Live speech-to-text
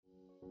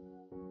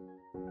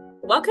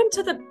Welcome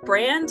to the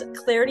Brand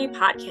Clarity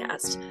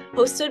Podcast,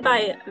 hosted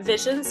by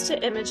Visions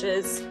to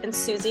Images and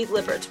Susie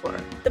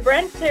Liberatore. The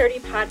Brand Clarity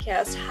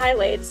Podcast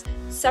highlights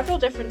several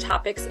different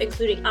topics,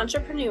 including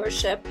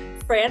entrepreneurship,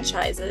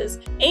 franchises,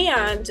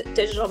 and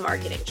digital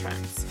marketing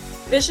trends.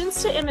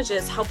 Visions to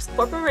Images helps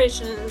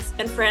corporations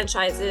and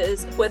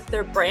franchises with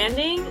their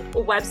branding,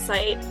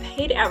 website,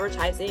 paid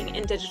advertising,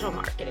 and digital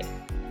marketing.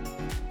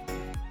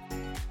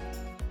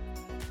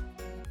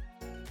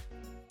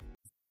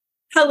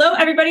 Hello,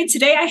 everybody.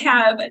 Today I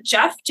have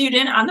Jeff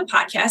Duden on the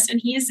podcast, and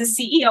he is the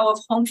CEO of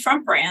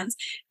Homefront Brands.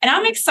 And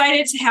I'm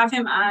excited to have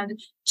him on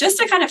just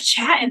to kind of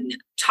chat and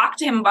talk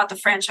to him about the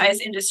franchise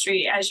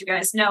industry. As you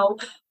guys know,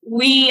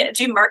 we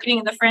do marketing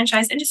in the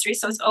franchise industry,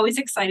 so it's always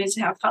exciting to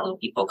have fellow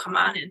people come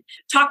on and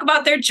talk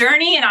about their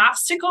journey and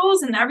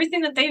obstacles and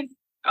everything that they've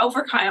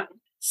overcome.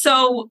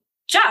 So,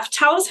 Jeff,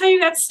 tell us how you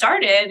got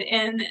started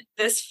in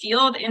this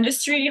field,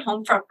 industry,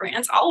 Homefront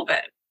Brands, all of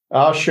it.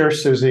 Oh, sure,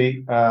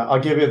 Susie. I'll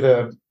give you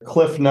the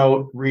Cliff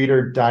Note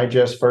Reader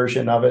Digest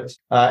version of it.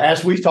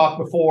 As we've talked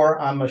before,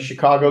 I'm a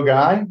Chicago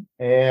guy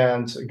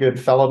and a good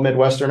fellow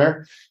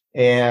Midwesterner,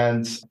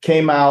 and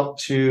came out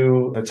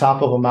to the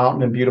top of a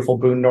mountain in beautiful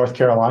Boone, North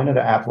Carolina,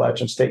 to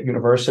Appalachian State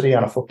University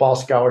on a football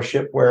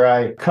scholarship, where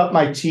I cut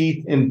my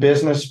teeth in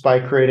business by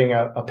creating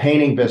a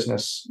painting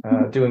business,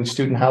 doing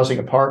student housing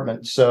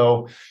apartments.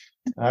 So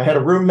I had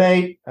a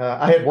roommate.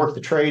 I had worked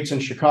the trades in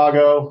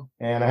Chicago,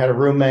 and I had a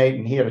roommate,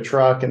 and he had a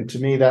truck. And to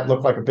me, that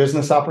looked like a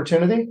business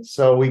opportunity.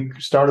 So we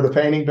started the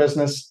painting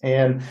business,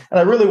 and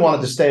I really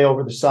wanted to stay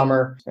over the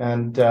summer.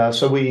 And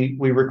so we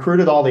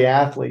recruited all the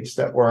athletes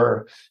that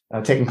were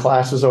taking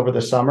classes over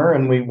the summer,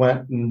 and we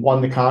went and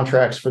won the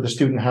contracts for the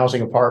student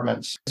housing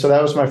apartments. So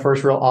that was my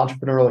first real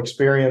entrepreneurial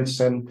experience,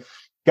 and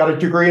got a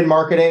degree in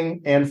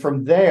marketing. And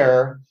from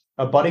there,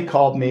 a buddy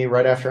called me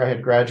right after I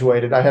had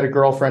graduated. I had a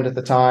girlfriend at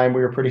the time.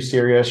 We were pretty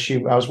serious.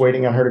 I was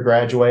waiting on her to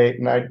graduate,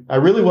 and I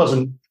really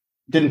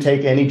didn't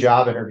take any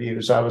job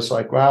interviews. I was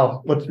like,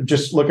 well,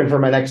 just looking for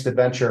my next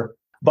adventure.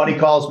 Buddy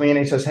calls me and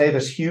he says, hey,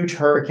 this huge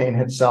hurricane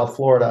hit South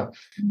Florida.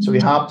 So we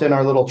hopped in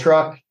our little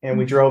truck and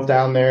we drove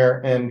down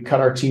there and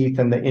cut our teeth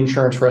in the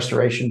insurance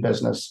restoration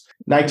business.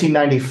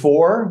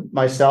 1994,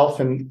 myself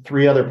and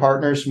three other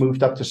partners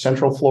moved up to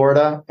Central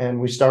Florida, and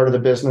we started a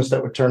business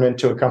that would turn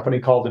into a company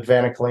called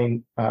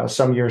Advanaclean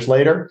some years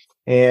later.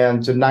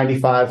 And in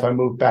 95, I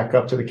moved back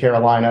up to the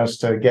Carolinas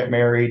to get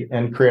married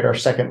and create our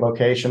second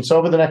location. So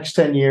over the next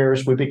 10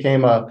 years, we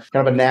became a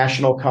kind of a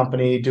national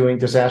company doing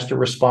disaster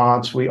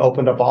response. We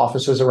opened up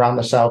offices around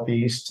the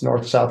Southeast,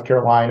 North South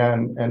Carolina,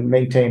 and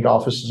maintained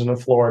offices in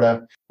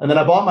Florida. And then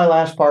I bought my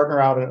last partner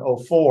out in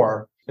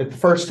 2004. At the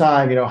first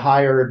time,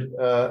 hired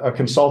a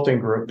consulting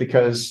group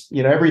because,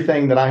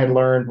 everything that I had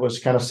learned was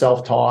kind of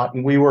self-taught,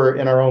 and we were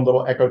in our own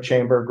little echo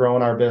chamber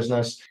growing our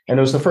business. And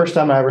it was the first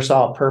time I ever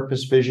saw a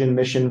purpose, vision,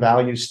 mission,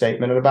 value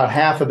statement. And about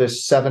half of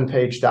this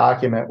 7-page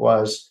document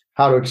was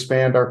how to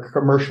expand our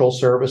commercial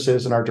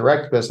services and our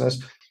direct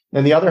business.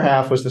 And the other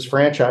half was this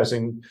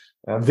franchising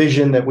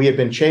vision that we had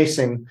been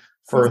chasing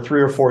for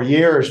 3 or 4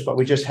 years, but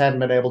we just hadn't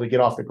been able to get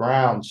off the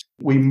ground.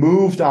 We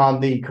moved on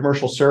the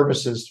commercial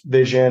services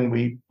vision.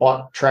 We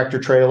bought tractor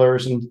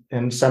trailers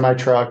and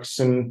semi-trucks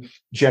and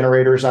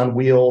generators on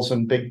wheels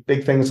and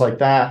big things like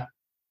that.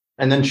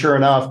 And then sure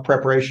enough,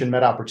 preparation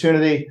met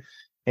opportunity,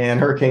 and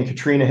Hurricane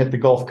Katrina hit the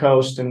Gulf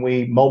Coast, and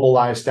we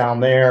mobilized down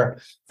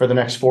there for the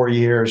next 4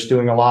 years,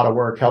 doing a lot of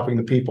work, helping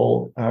the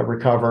people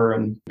recover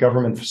and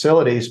government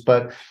facilities.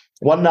 But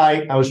one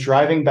night I was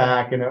driving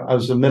back, and it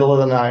was the middle of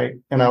the night,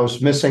 and I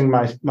was missing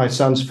my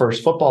son's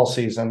first football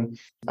season.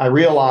 I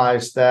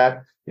realized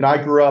that, I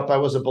grew up, I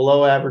was a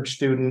below average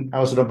student. I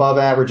was an above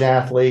average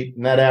athlete,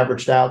 and that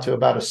averaged out to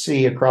about a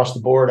C across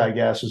the board, I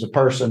guess, as a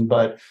person.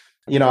 But,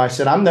 I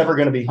said, I'm never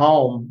going to be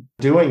home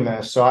doing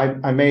this. So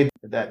I made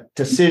that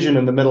decision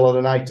in the middle of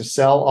the night to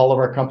sell all of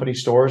our company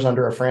stores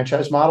under a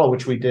franchise model,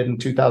 which we did in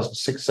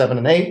 2006, 7,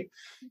 and 8.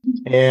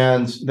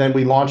 And then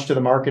we launched to the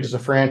market as a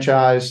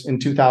franchise in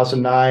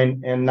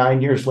 2009. And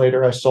 9 years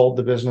later, I sold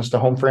the business to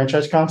Home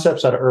Franchise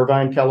Concepts out of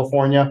Irvine,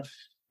 California,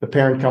 the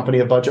parent company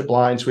of Budget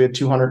Blinds. We had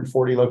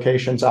 240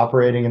 locations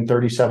operating in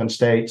 37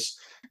 states.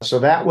 So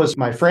that was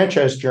my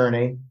franchise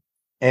journey.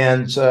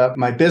 And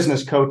my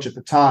business coach at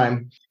the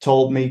time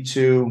told me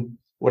to,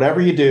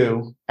 whatever you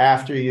do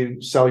after you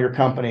sell your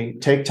company,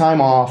 take time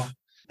off.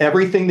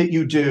 Everything that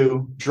you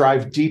do,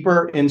 drive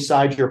deeper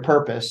inside your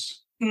purpose,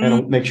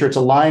 and make sure it's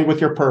aligned with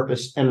your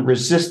purpose, and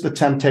resist the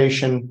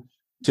temptation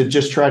to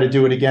just try to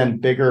do it again,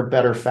 bigger,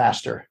 better,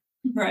 faster.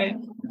 Right.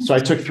 So I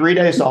took 3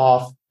 days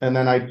off, and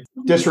then I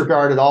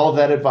disregarded all of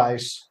that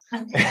advice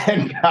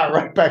and got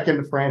right back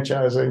into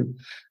franchising.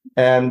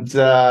 And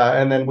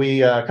then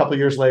we, a couple of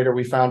years later,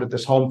 we founded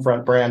this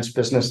Homefront Brands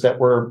business that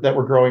we're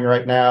growing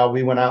right now.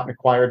 We went out and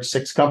acquired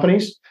 6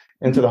 companies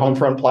into the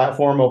Homefront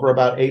platform over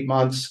about 8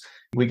 months.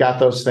 We got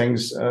those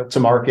things to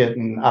market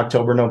in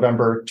October,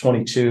 November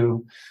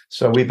 22.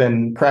 So we've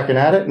been cracking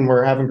at it, and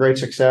we're having great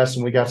success.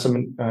 And we got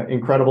some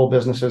incredible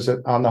businesses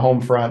on the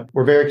home front.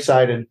 We're very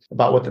excited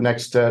about what the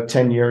next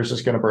 10 years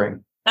is going to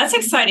bring. That's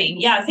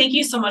exciting. Yeah, thank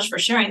you so much for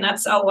sharing.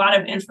 That's a lot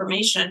of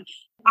information.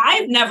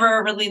 I've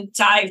never really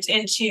dived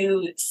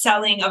into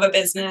selling of a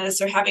business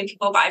or having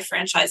people buy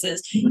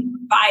franchises,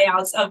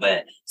 buyouts of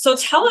it. So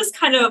tell us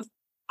kind of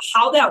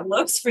how that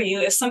looks for you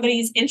if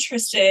somebody's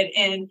interested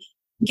in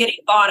getting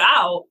bought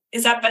out.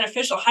 Is that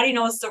beneficial? How do you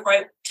know it's the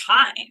right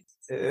time?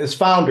 As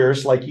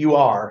founders, like you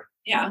are,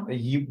 Yeah.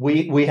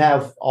 we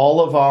have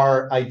all of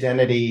our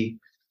identity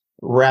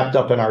wrapped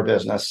up in our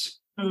business.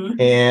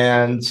 Mhm.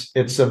 And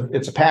it's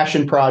a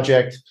passion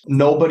project.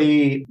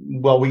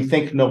 We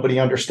think nobody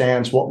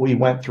understands what we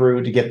went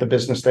through to get the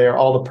business there,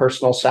 all the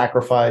personal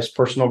sacrifice,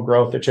 personal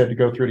growth that you had to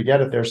go through to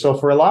get it there. So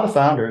for a lot of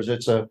founders,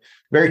 it's a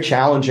very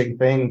challenging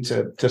thing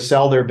to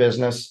sell their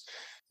business.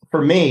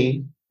 For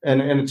me,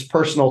 and it's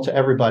personal to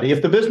everybody,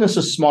 if the business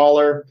is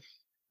smaller,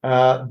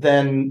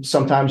 then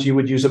sometimes you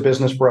would use a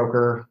business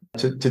broker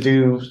to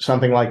do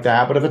something like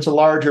that. But if it's a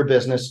larger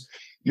business,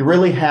 you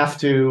really have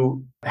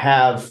to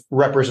have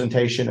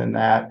representation in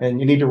that, and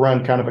you need to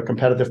run kind of a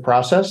competitive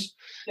process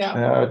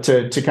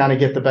to kind of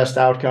get the best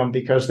outcome,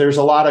 because there's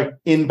a lot of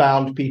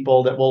inbound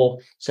people that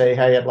will say,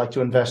 hey, I'd like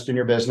to invest in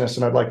your business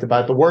and I'd like to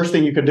buy it. The worst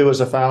thing you can do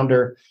as a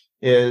founder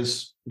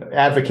is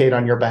advocate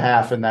on your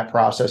behalf in that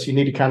process. You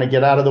need to kind of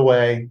get out of the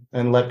way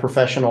and let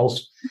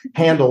professionals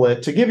handle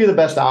it to give you the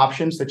best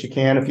options that you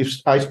can.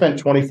 I spent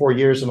 24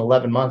 years and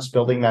 11 months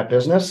building that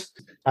business,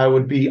 I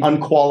would be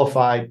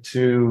unqualified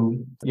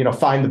to,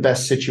 find the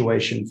best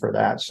situation for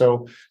that.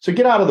 So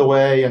get out of the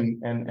way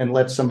and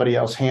let somebody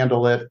else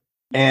handle it.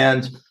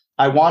 And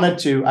I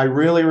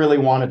really, really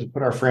wanted to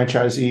put our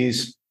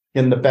franchisees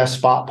in the best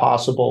spot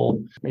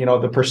possible.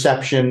 The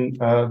perception,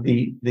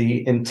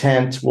 the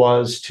intent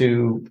was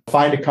to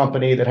find a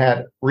company that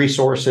had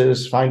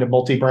resources, find a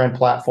multi-brand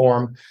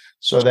platform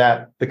so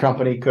that the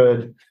company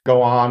could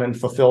go on and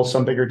fulfill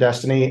some bigger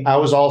destiny. I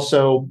was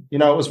also, it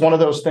was one of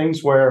those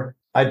things where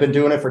I'd been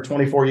doing it for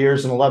 24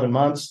 years and 11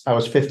 months. I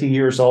was 50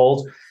 years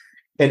old.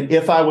 And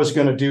if I was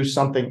going to do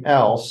something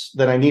else,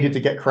 then I needed to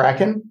get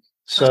cracking.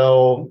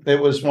 So it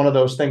was one of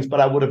those things,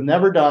 but I would have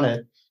never done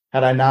it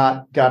had I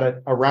not got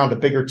it around a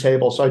bigger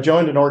table. So I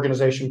joined an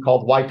organization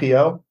called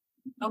YPO,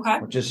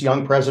 which is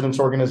Young Presidents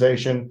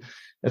Organization.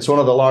 It's one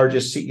of the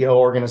largest CEO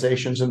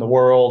organizations in the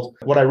world.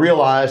 What I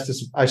realized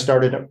is I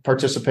started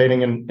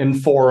participating in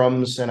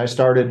forums and I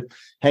started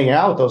hanging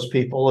out with those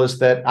people, is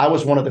that I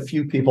was one of the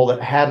few people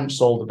that hadn't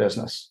sold a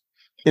business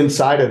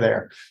inside of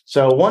there.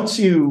 So once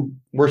you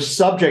were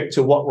subject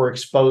to what we're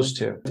exposed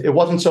to, it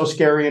wasn't so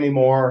scary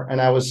anymore.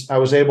 And I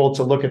was able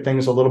to look at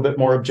things a little bit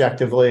more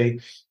objectively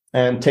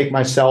and take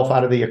myself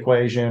out of the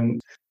equation.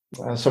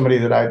 Somebody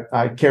that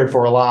I cared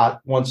for a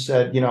lot once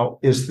said,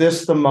 is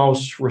this the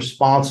most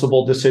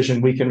responsible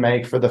decision we can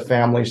make for the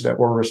families that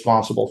we're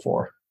responsible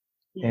for?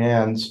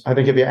 And I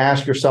think if you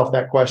ask yourself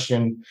that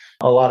question,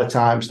 a lot of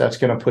times that's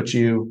going to put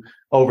you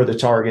over the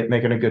target,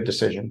 making a good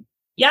decision.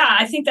 Yeah,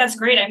 I think that's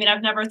great. I mean,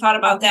 I've never thought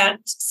about that.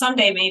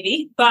 Someday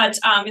maybe, but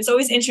it's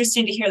always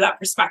interesting to hear that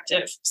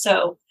perspective.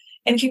 So,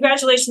 and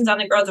congratulations on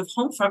the growth of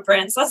Homefront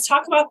Brands. Let's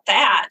talk about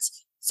that.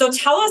 So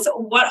tell us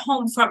what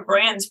Homefront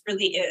Brands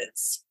really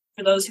is,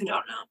 for those who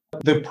don't know.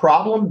 The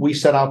problem we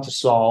set out to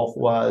solve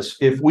was,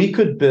 if we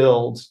could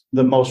build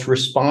the most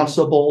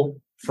responsible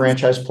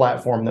franchise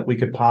platform that we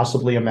could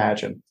possibly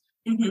imagine,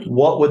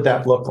 what would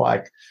that look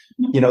like?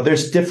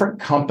 There's different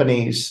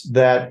companies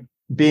that,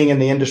 being in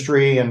the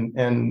industry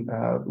and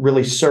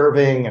really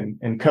serving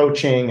and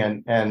coaching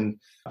and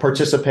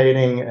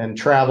participating and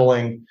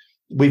traveling,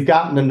 we've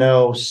gotten to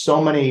know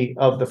so many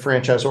of the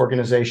franchise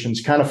organizations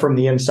kind of from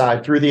the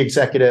inside through the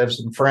executives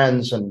and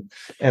friends and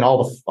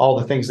all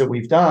the things that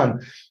we've done.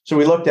 So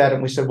we looked at it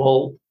and we said,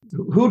 well,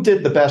 who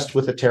did the best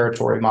with the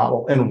territory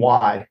model and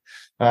why?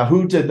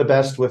 Who did the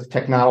best with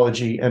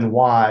technology and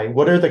why?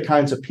 What are the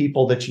kinds of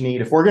people that you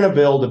need? If we're going to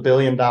build $1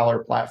 billion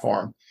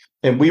platform,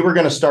 and we were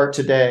going to start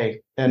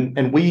today,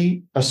 and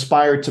we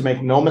aspired to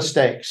make no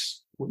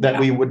mistakes, that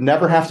we would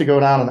never have to go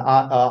down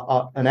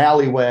an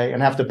alleyway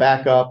and have to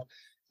back up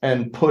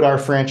and put our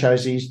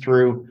franchisees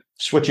through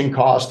switching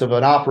cost of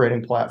an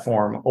operating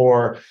platform,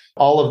 or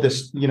all of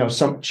this,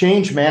 some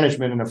change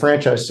management in a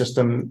franchise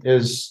system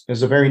is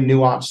a very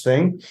nuanced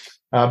thing,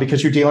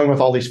 because you're dealing with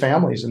all these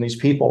families and these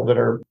people that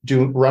are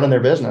running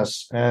their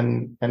business,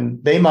 and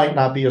they might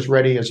not be as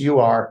ready as you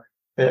are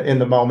in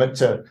the moment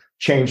to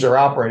change their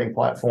operating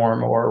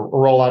platform or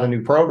roll out a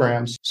new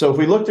programs. So if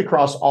we looked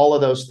across all of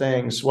those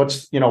things,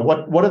 what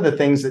are the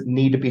things that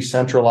need to be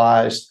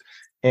centralized,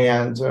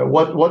 and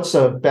what's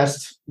the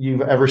best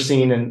you've ever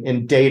seen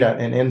in data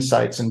and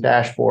insights and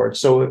dashboards?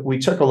 So we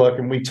took a look,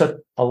 and we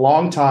took a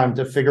long time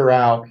to figure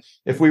out,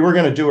 if we were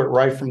going to do it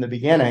right from the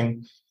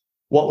beginning,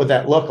 what would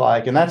that look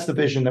like? And that's the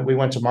vision that we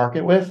went to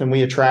market with. And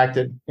we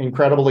attracted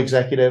incredible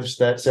executives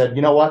that said,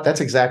 you know what,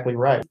 that's exactly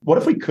right. What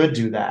if we could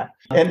do that?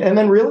 And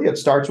then really it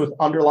starts with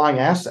underlying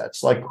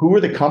assets. Like, who are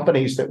the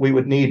companies that we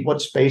would need?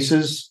 What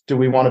spaces do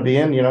we want to be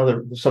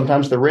in?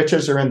 Sometimes the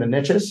riches are in the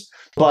niches,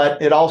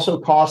 but it also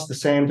costs the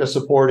same to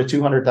support a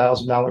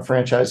 $200,000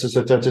 franchise as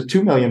it's a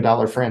 $2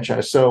 million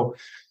franchise. So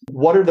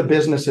what are the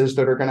businesses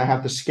that are going to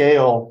have to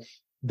scale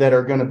that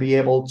are going to be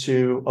able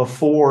to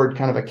afford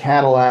kind of a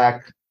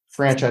Cadillac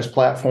franchise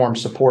platform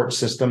support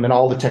system and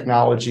all the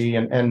technology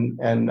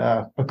and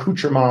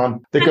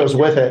accoutrement that goes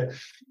with it.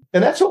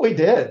 And that's what we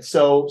did.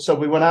 So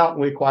we went out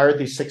and we acquired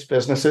these 6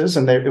 businesses,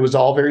 and it was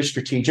all very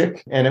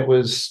strategic, and it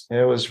was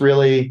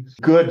really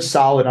good,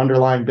 solid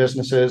underlying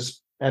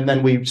businesses. And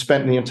then we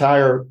spent the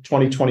entire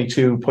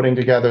 2022 putting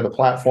together the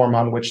platform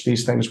on which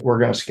these things were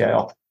going to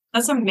scale.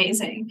 That's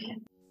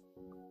amazing.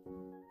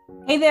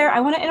 Hey there, I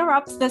want to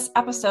interrupt this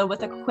episode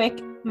with a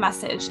quick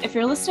message. If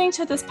you're listening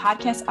to this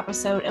podcast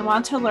episode and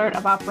want to learn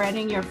about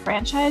branding your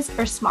franchise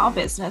or small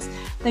business,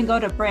 then go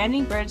to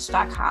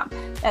brandingbridge.com.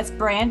 That's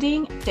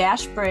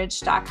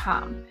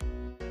branding-bridge.com.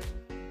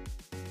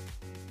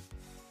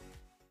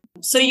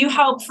 So you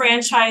help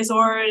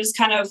franchisors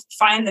kind of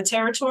find the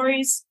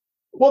territories?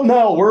 Well,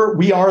 no,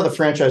 we are the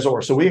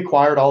franchisor. So we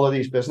acquired all of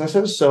these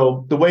businesses.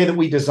 So the way that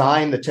we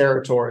design the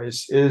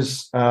territories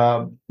is,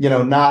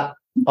 not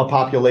a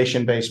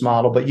population-based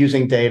model, but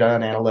using data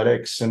and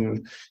analytics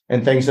and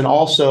things. And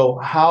also,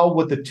 how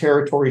would the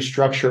territory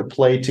structure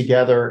play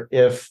together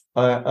if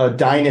a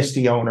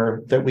dynasty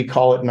owner, that we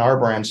call it in our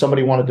brand,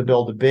 somebody wanted to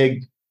build a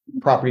big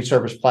property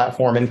service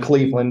platform in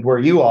Cleveland where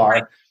you are,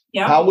 right.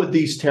 Yeah. How would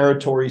these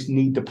territories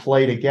need to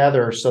play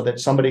together so that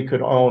somebody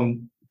could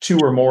own 2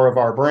 or more of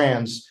our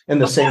brands in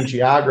the same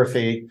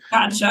geography?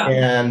 Gotcha.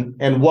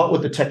 And what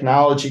would the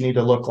technology need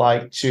to look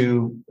like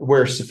to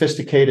where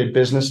sophisticated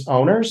business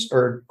owners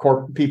or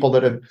people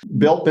that have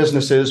built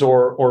businesses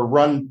or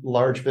run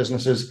large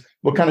businesses,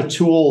 what kind of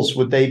tools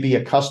would they be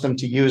accustomed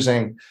to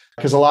using?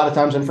 Because a lot of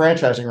times in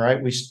franchising, right,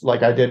 we,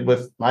 like I did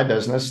with my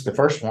business, the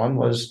first one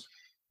was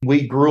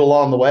we grew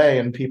along the way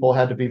and people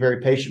had to be very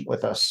patient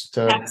with us.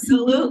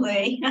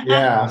 Absolutely.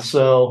 Yeah.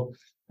 So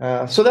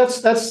that's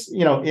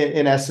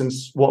in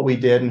essence what we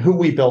did and who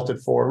we built it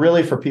for,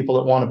 really for people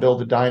that want to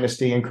build a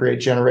dynasty and create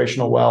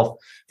generational wealth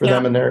for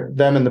them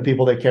and the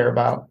people they care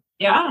about.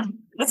 Yeah,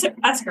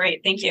 that's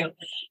great. Thank you.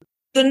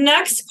 The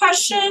next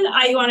question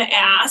I want to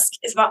ask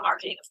is about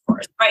marketing, of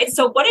course, right?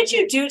 So what did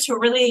you do to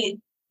really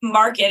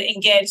market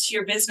and get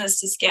your business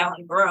to scale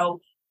and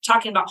grow?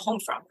 Talking about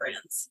Homefront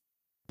Brands.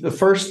 The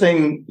first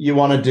thing you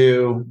want to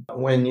do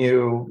when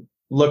you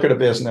look at a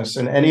business,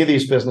 and any of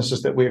these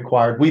businesses that we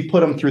acquired, we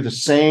put them through the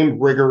same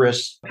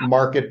rigorous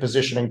market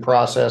positioning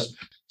process.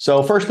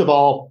 So first of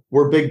all,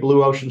 we're big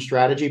blue ocean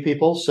strategy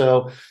people.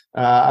 So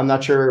I'm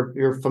not sure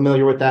you're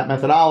familiar with that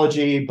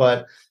methodology,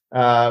 but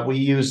we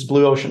use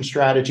blue ocean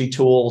strategy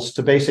tools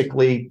to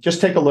basically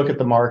just take a look at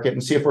the market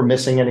and see if we're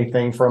missing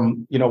anything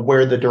from,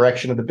 where the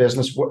direction of the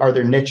business, are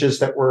there niches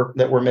that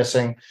we're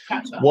missing?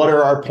 Gotcha. What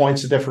are our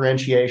points of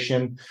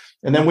differentiation?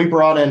 And then we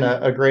brought in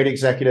a great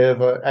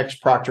executive, ex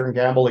Procter &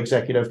 Gamble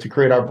executive, to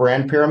create our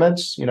brand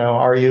pyramids.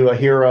 Are you a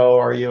hero?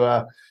 Are you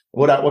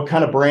what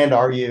kind of brand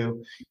are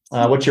you?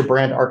 What's your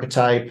brand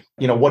archetype?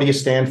 What do you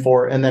stand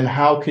for? And then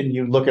how can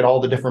you look at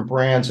all the different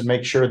brands and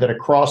make sure that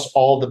across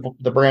all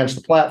the brands,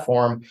 the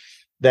platform,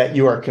 that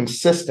you are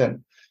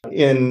consistent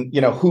in,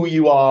 who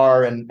you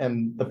are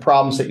and the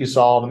problems that you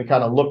solve and the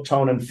kind of look,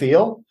 tone, and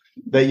feel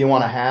that you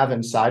want to have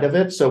inside of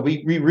it. So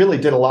we really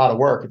did a lot of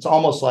work. It's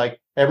almost like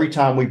every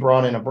time we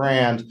brought in a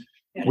brand,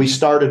 we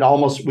try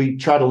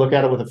to look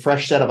at it with a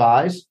fresh set of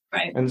eyes,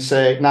 right, and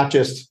say, not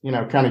just,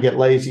 kind of get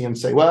lazy and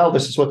say, well,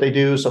 this is what they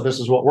do, so this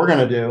is what we're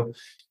going to do.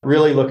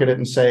 Really look at it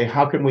and say,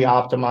 how can we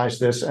optimize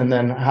this? And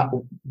then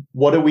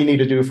what do we need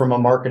to do from a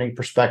marketing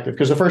perspective?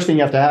 Because the first thing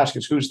you have to ask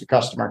is, who's the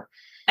customer?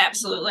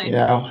 Absolutely.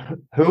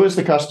 Who is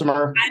the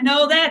customer? I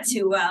know that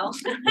too well.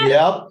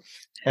 Yep.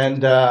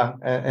 And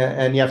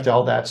you have to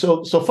all that.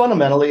 So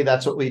fundamentally,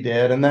 that's what we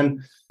did. And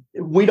then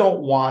we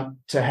don't want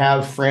to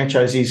have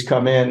franchisees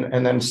come in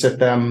and then sit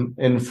them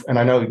in. And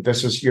I know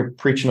you're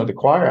preaching to the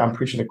choir. I'm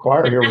preaching to the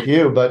choir here with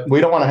you, but we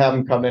don't want to have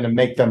them come in and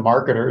make them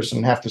marketers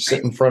and have to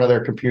sit in front of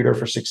their computer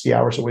for 60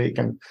 hours a week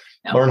and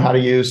learn how to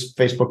use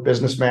Facebook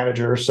Business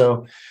Manager.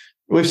 So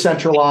we've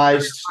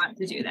centralized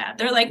to do that.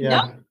 They're like,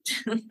 no.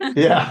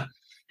 Yeah.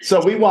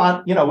 So we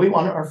want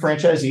our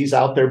franchisees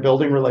out there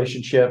building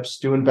relationships,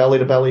 doing belly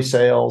to belly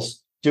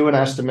sales, doing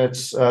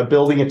estimates,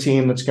 building a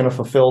team that's going to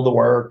fulfill the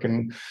work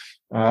and,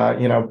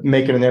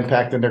 making an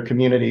impact in their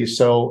communities.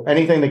 So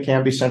anything that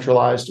can be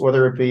centralized,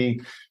 whether it be,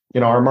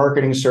 our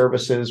marketing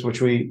services,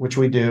 which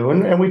we do,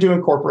 and we do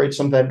incorporate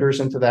some vendors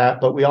into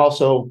that. But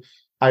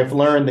I've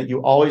learned that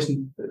you always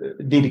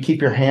need to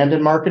keep your hand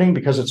in marketing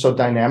because it's so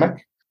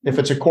dynamic. If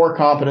it's a core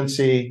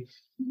competency,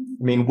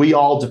 we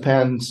all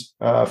depend,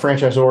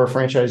 franchisor,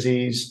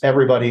 franchisees,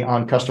 everybody,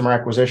 on customer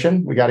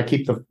acquisition. We got to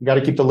keep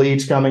the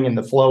leads coming and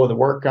the flow of the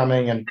work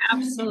coming, and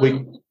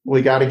absolutely,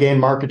 we got to gain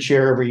market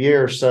share every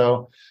year.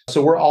 So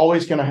we're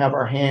always going to have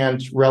our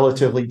hands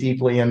relatively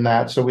deeply in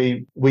that. So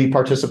we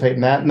participate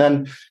in that,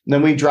 and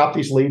then we drop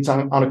these leads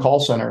on a call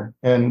center,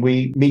 and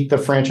we meet the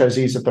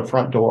franchisees at the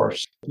front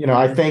doors.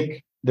 I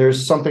think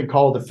there's something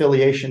called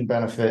affiliation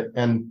benefit,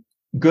 and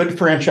good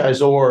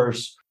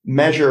franchisors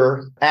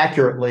measure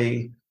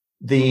accurately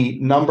the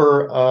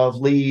number of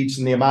leads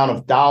and the amount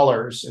of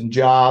dollars and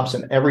jobs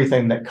and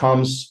everything that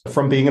comes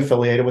from being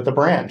affiliated with the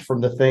brand,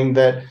 from the thing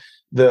that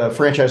the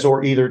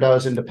franchisor either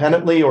does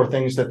independently or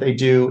things that they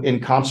do in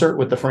concert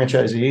with the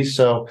franchisees.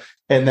 So,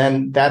 and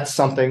then that's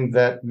something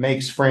that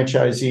makes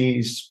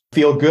franchisees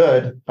feel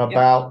good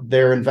about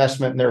their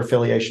investment and their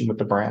affiliation with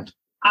the brand.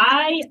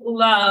 I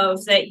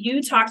love that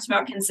you talked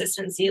about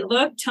consistency,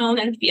 look, tone,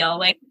 and feel.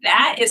 Like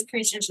that is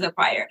preaching to the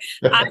choir.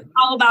 I'm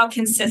all about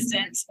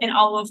consistent in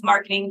all of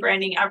marketing,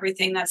 branding,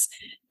 everything. That's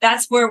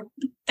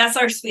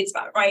our sweet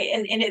spot, right?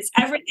 And it's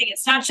everything.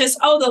 It's not just,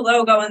 the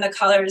logo and the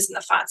colors and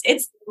the fonts.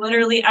 It's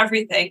literally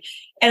everything.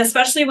 And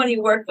especially when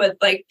you work with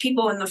like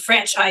people in the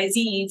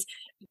franchisees,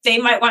 they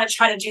might want to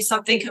try to do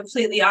something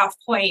completely off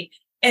point.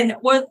 And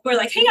we're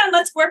like, hang on,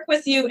 let's work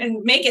with you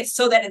and make it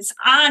so that it's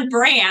on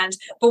brand,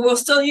 but we'll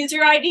still use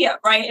your idea,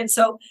 right? And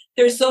so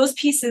there's those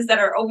pieces that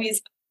are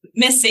always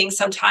missing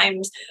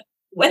sometimes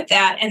with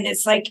that. And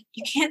it's like,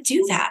 you can't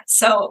do that.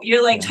 So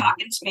you're like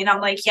talking to me and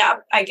I'm like, yeah,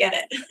 I get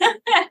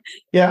it.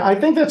 Yeah, I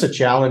think that's a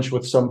challenge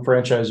with some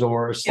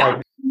franchisors.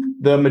 Like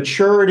the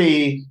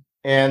maturity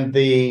and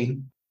the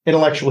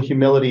intellectual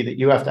humility that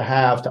you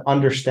have to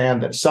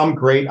understand that some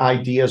great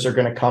ideas are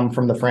going to come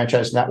from the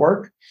franchise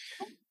network.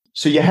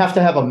 So you have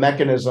to have a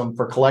mechanism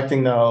for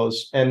collecting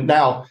those. And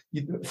now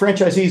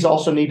franchisees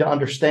also need to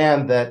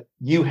understand that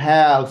you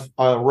have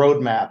a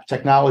roadmap,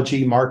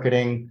 technology,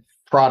 marketing,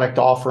 product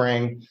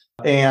offering,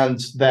 and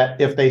that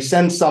if they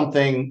send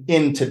something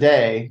in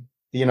today,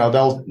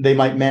 they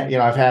might,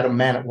 I've had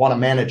them want to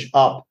manage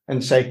up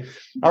and say,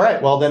 all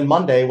right, well then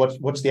Monday,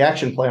 what's the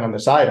action plan on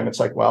this item? It's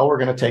like, well, we're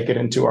going to take it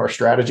into our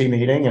strategy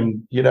meeting.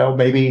 And,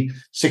 maybe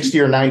 60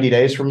 or 90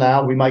 days from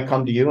now, we might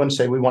come to you and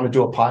say, we want to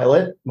do a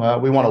pilot.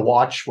 We want to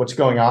watch what's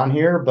going on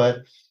here. But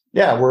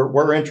yeah,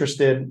 we're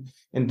interested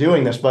in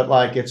doing this, but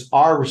like, it's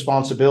our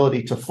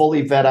responsibility to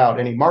fully vet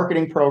out any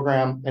marketing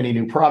program, any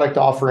new product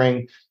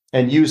offering,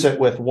 and use it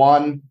with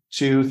 1,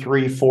 2,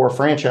 3, 4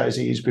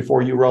 franchisees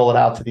before you roll it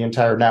out to the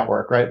entire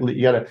network, right?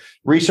 You got to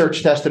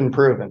research, tested, and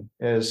proven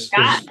is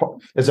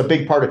a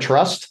big part of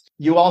trust.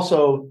 You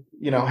also,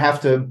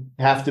 have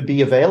to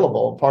be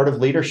available. Part of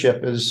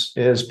leadership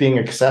is being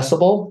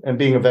accessible and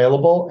being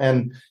available.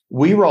 And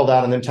we rolled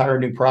out an entire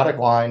new product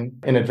line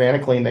in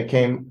AdvantaClean that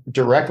came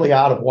directly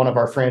out of one of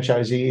our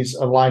franchisees,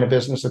 a line of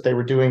business that they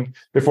were doing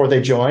before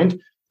they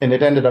joined, and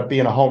it ended up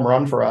being a home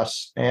run for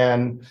us.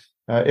 And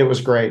it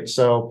was great.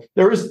 So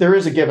there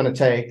is a give and a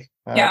take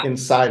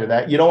inside of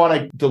that. You don't want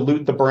to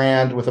dilute the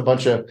brand with a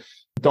bunch of,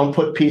 don't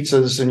put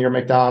pizzas in your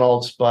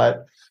McDonald's,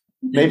 but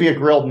maybe a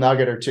grilled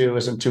nugget or two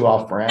isn't too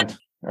off brand,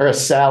 or a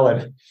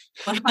salad.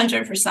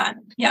 100%.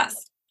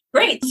 Yes.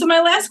 Great. So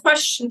my last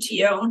question to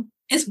you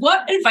is,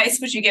 what advice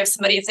would you give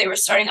somebody if they were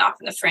starting off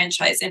in the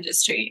franchise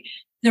industry?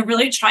 They're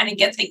really trying to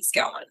get things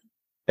going.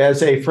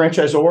 As a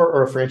franchisor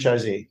or a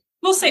franchisee?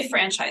 We'll say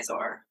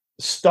franchisor.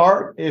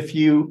 Start if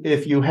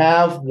you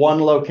have one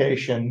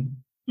location,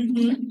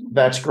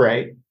 that's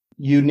great.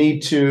 You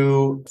need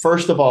to,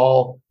 first of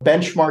all,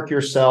 benchmark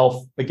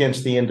yourself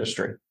against the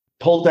industry.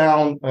 Pull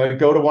down,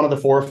 go to one of the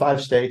 4 or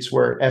 5 states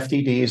where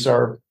FDDs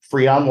are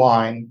free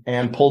online,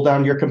 and pull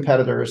down your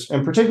competitors,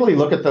 and particularly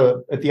look at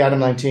the item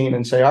 19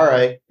 and say, all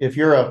right, if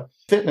you're a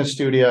fitness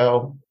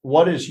studio,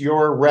 what is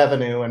your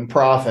revenue and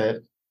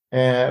profit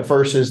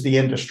versus the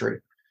industry?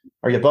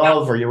 Are you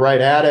above? Are you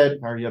right at it?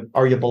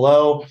 Are you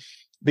below?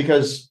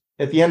 Because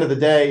at the end of the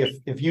day,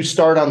 if you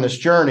start on this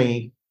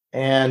journey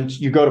and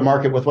you go to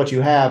market with what you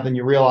have, then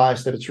you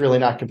realize that it's really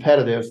not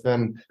competitive,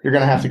 then you're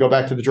going to have to go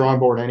back to the drawing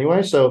board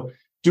anyway. So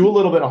do a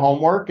little bit of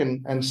homework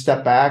and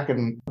step back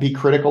and be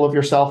critical of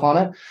yourself on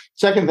it.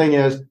 Second thing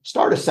is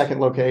start a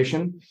second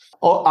location.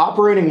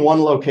 Operating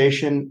one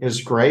location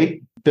is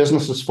great.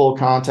 Business is full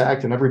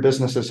contact and every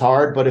business is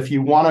hard. But if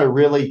you want to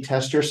really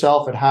test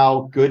yourself at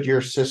how good your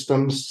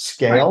systems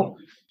scale,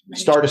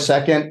 start a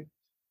second.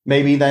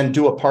 Maybe then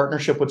do a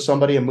partnership with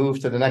somebody and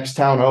move to the next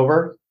town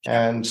over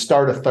and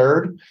start a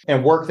third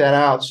and work that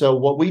out. So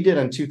what we did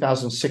in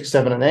 2006,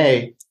 7, and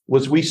 8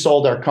 was we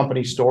sold our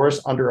company stores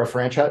under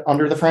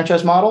the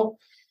franchise model.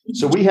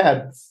 So we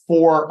had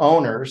 4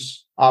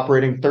 owners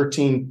operating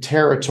 13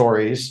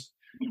 territories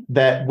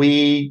that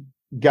we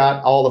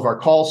got all of our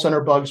call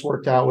center bugs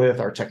worked out with,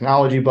 our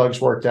technology bugs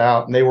worked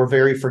out, and they were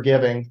very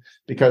forgiving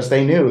because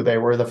they knew they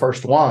were the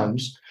first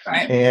ones.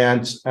 Right.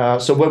 And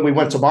so when we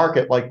went to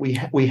market, like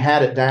we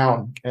had it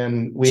down,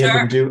 and we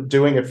had been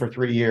doing it for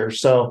 3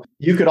 years. So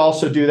you could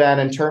also do that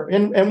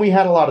and we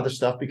had a lot of the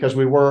stuff because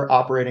we were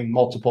operating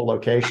multiple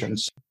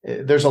locations.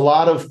 There's a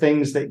lot of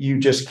things that you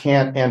just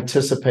can't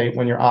anticipate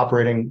when you're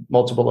operating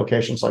multiple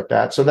locations like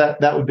that. So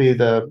that would be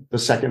the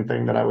second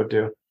thing that I would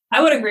do.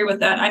 I would agree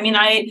with that. I mean,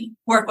 I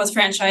work with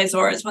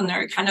franchisors when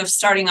they're kind of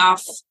starting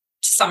off to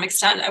some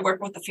extent. I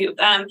work with a few of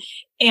them,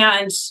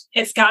 and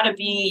it's got to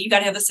be, you got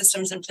to have the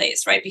systems in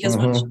place, right? Because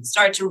once you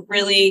start to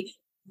really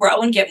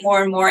grow and get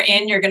more and more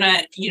in,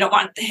 you don't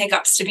want the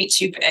hiccups to be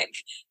too big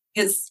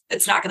because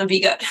it's not going to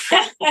be good.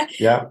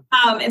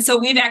 And so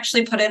we've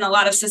actually put in a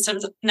lot of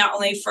systems, not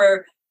only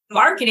for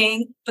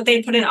marketing, but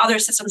they put in other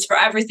systems for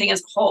everything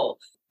as a whole.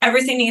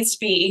 everything needs to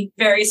be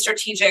very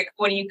strategic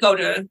when you go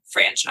to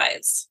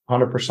franchise.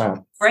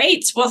 100%.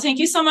 Great. Well, thank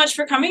you so much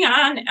for coming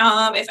on.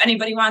 If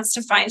anybody wants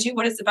to find you,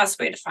 what is the best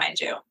way to find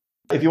you?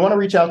 If you want to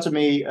reach out to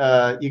me,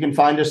 you can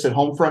find us at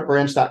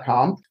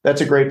homefrontbrands.com.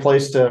 That's a great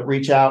place to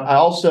reach out. I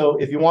also,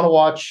 if you want to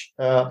watch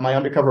my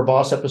Undercover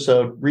Boss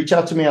episode, reach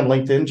out to me on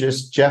LinkedIn,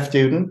 just Jeff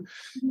Duden.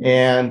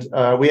 And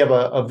we have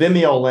a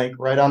Vimeo link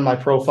right on my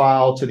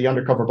profile to the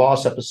Undercover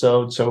Boss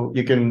episode. So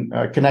you can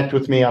connect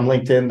with me on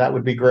LinkedIn. That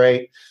would be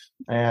great.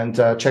 And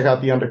check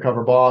out the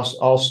Undercover Boss.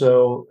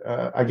 Also,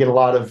 I get a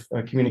lot of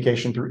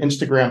communication through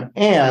Instagram.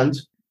 And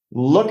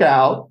look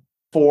out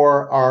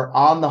for our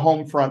On the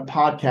Homefront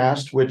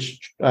podcast,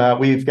 which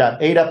we've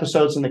got 8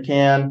 episodes in the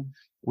can.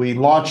 We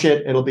launch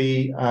it. It'll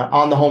be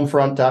on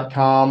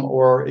thehomefront.com,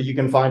 or you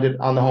can find it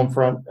on the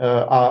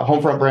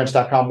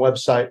homefrontbrands.com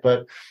website.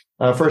 But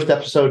first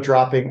episode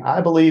dropping, I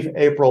believe,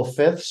 April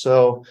 5th.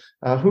 So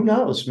who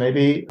knows?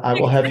 Maybe I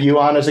will have you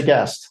on as a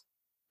guest.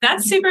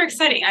 That's super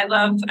exciting. I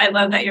love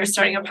that you're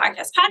starting a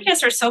podcast.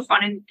 Podcasts are so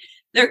fun and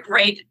they're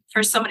great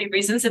for so many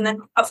reasons. And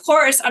then, of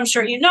course, I'm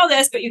sure you know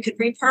this, but you could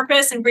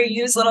repurpose and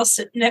reuse little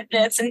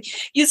snippets and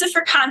use it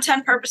for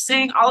content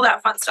purposing, all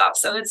that fun stuff.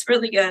 So it's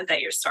really good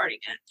that you're starting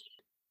it.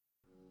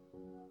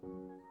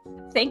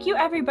 Thank you,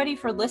 everybody,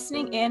 for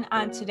listening in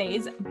on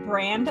today's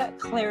Brand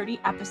Clarity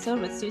episode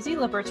with Susie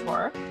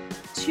Liberatore.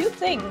 2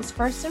 things.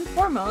 First and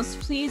foremost,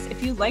 please,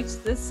 if you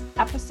liked this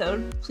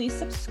episode, please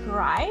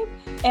subscribe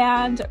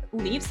and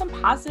leave some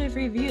positive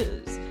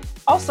reviews.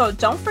 Also,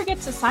 don't forget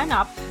to sign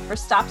up for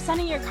Stop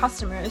Sending Your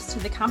Customers to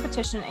the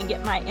Competition and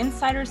get my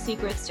insider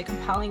secrets to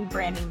compelling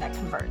branding that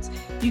converts.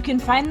 You can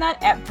find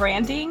that at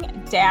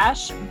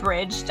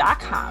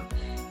branding-bridge.com.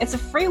 It's a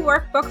free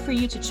workbook for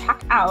you to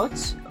check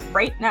out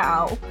right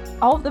now,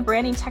 all of the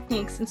branding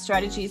techniques and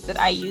strategies that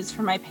I use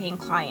for my paying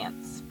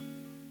clients.